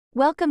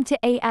Welcome to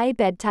AI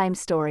Bedtime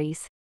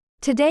Stories.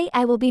 Today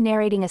I will be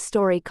narrating a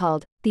story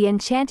called The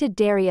Enchanted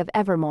Dairy of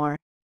Evermore.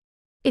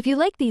 If you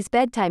like these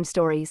bedtime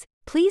stories,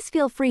 please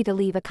feel free to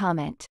leave a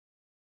comment.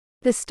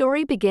 The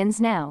story begins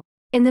now.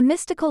 In the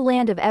mystical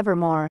land of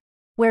Evermore,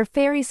 where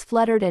fairies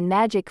fluttered and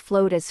magic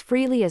flowed as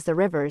freely as the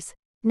rivers,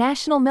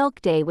 National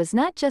Milk Day was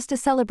not just a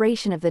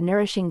celebration of the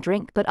nourishing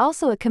drink but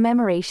also a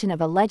commemoration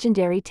of a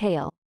legendary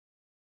tale.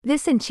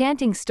 This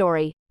enchanting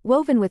story,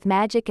 woven with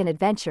magic and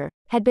adventure,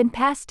 had been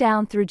passed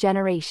down through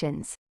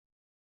generations.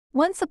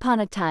 Once upon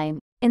a time,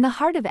 in the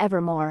heart of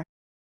Evermore,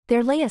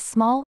 there lay a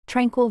small,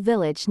 tranquil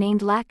village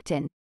named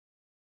Lacton.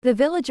 The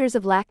villagers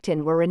of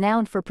Lacton were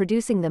renowned for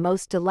producing the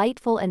most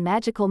delightful and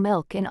magical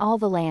milk in all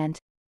the land.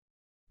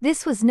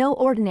 This was no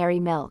ordinary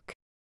milk.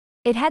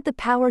 It had the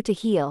power to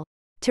heal,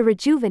 to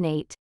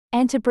rejuvenate,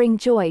 and to bring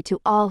joy to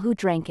all who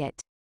drank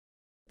it.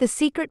 The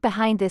secret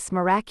behind this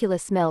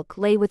miraculous milk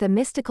lay with a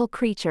mystical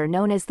creature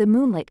known as the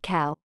moonlit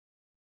cow.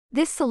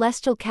 This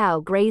celestial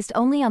cow grazed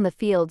only on the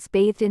fields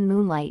bathed in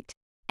moonlight,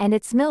 and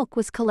its milk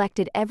was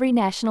collected every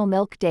National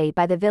Milk Day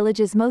by the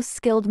village's most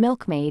skilled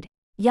milkmaid,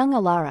 young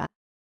Alara.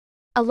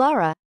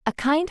 Alara, a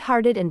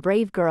kind-hearted and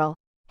brave girl,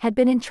 had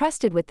been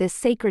entrusted with this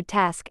sacred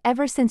task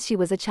ever since she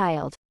was a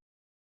child.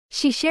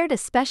 She shared a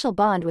special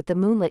bond with the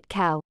moonlit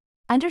cow,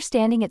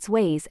 understanding its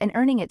ways and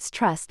earning its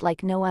trust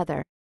like no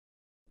other.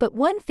 But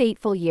one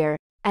fateful year,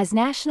 as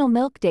National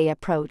Milk Day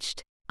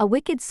approached, a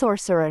wicked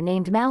sorcerer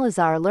named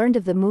Malazar learned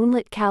of the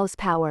moonlit cow's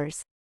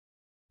powers.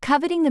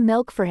 Coveting the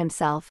milk for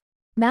himself,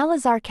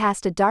 Malazar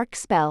cast a dark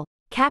spell,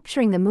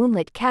 capturing the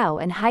moonlit cow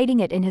and hiding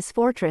it in his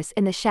fortress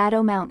in the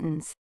Shadow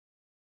Mountains.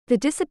 The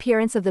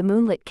disappearance of the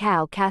moonlit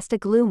cow cast a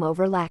gloom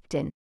over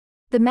Lacton.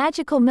 The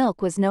magical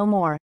milk was no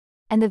more,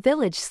 and the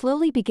village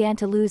slowly began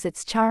to lose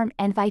its charm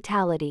and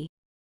vitality.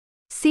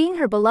 Seeing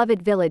her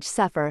beloved village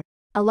suffer,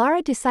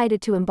 Alara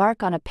decided to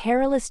embark on a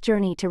perilous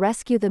journey to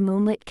rescue the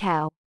moonlit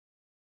cow.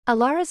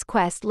 Alara's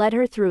quest led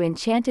her through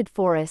enchanted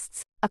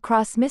forests,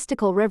 across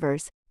mystical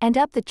rivers, and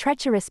up the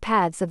treacherous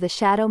paths of the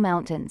Shadow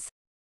Mountains.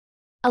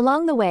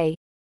 Along the way,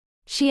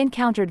 she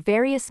encountered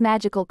various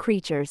magical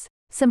creatures,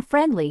 some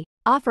friendly,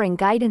 offering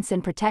guidance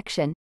and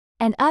protection,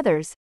 and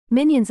others,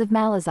 minions of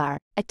Malazar,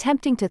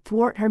 attempting to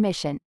thwart her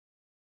mission.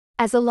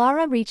 As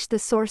Alara reached the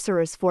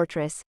sorcerer's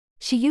fortress,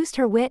 she used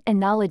her wit and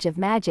knowledge of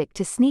magic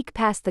to sneak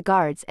past the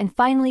guards and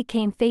finally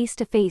came face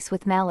to face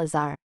with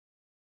Malazar.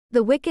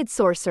 The wicked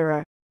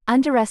sorcerer,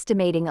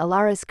 underestimating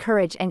Alara's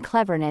courage and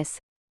cleverness,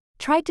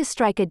 tried to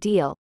strike a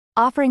deal,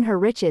 offering her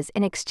riches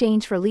in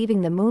exchange for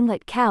leaving the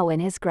moonlit cow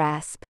in his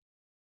grasp.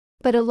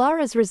 But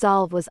Alara's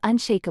resolve was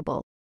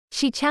unshakable.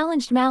 She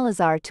challenged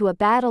Malazar to a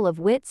battle of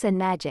wits and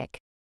magic.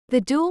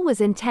 The duel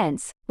was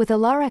intense, with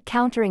Alara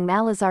countering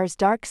Malazar's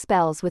dark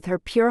spells with her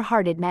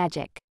pure-hearted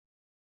magic.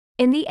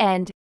 In the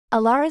end,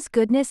 Alara's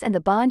goodness and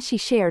the bond she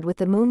shared with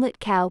the moonlit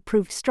cow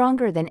proved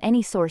stronger than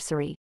any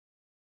sorcery.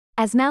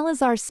 As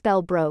Malazar's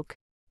spell broke,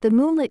 the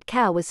moonlit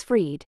cow was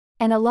freed,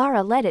 and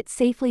Alara led it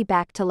safely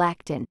back to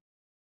Lacton.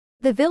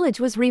 The village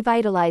was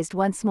revitalized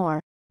once more,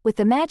 with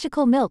the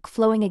magical milk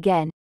flowing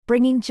again,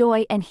 bringing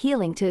joy and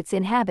healing to its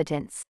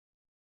inhabitants.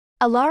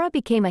 Alara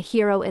became a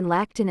hero in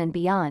Lacton and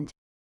beyond,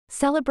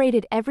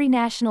 celebrated every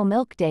National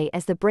Milk Day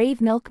as the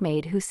brave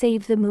milkmaid who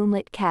saved the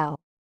moonlit cow.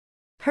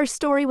 Her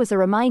story was a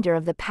reminder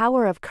of the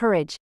power of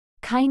courage,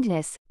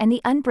 kindness, and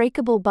the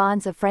unbreakable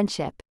bonds of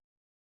friendship.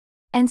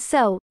 And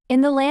so, in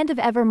the land of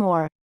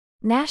Evermore,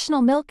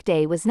 National Milk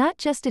Day was not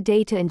just a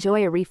day to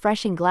enjoy a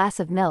refreshing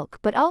glass of milk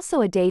but also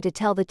a day to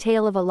tell the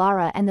tale of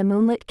Alara and the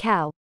moonlit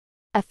cow,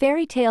 a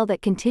fairy tale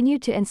that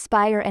continued to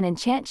inspire and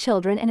enchant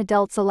children and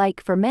adults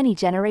alike for many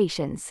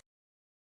generations.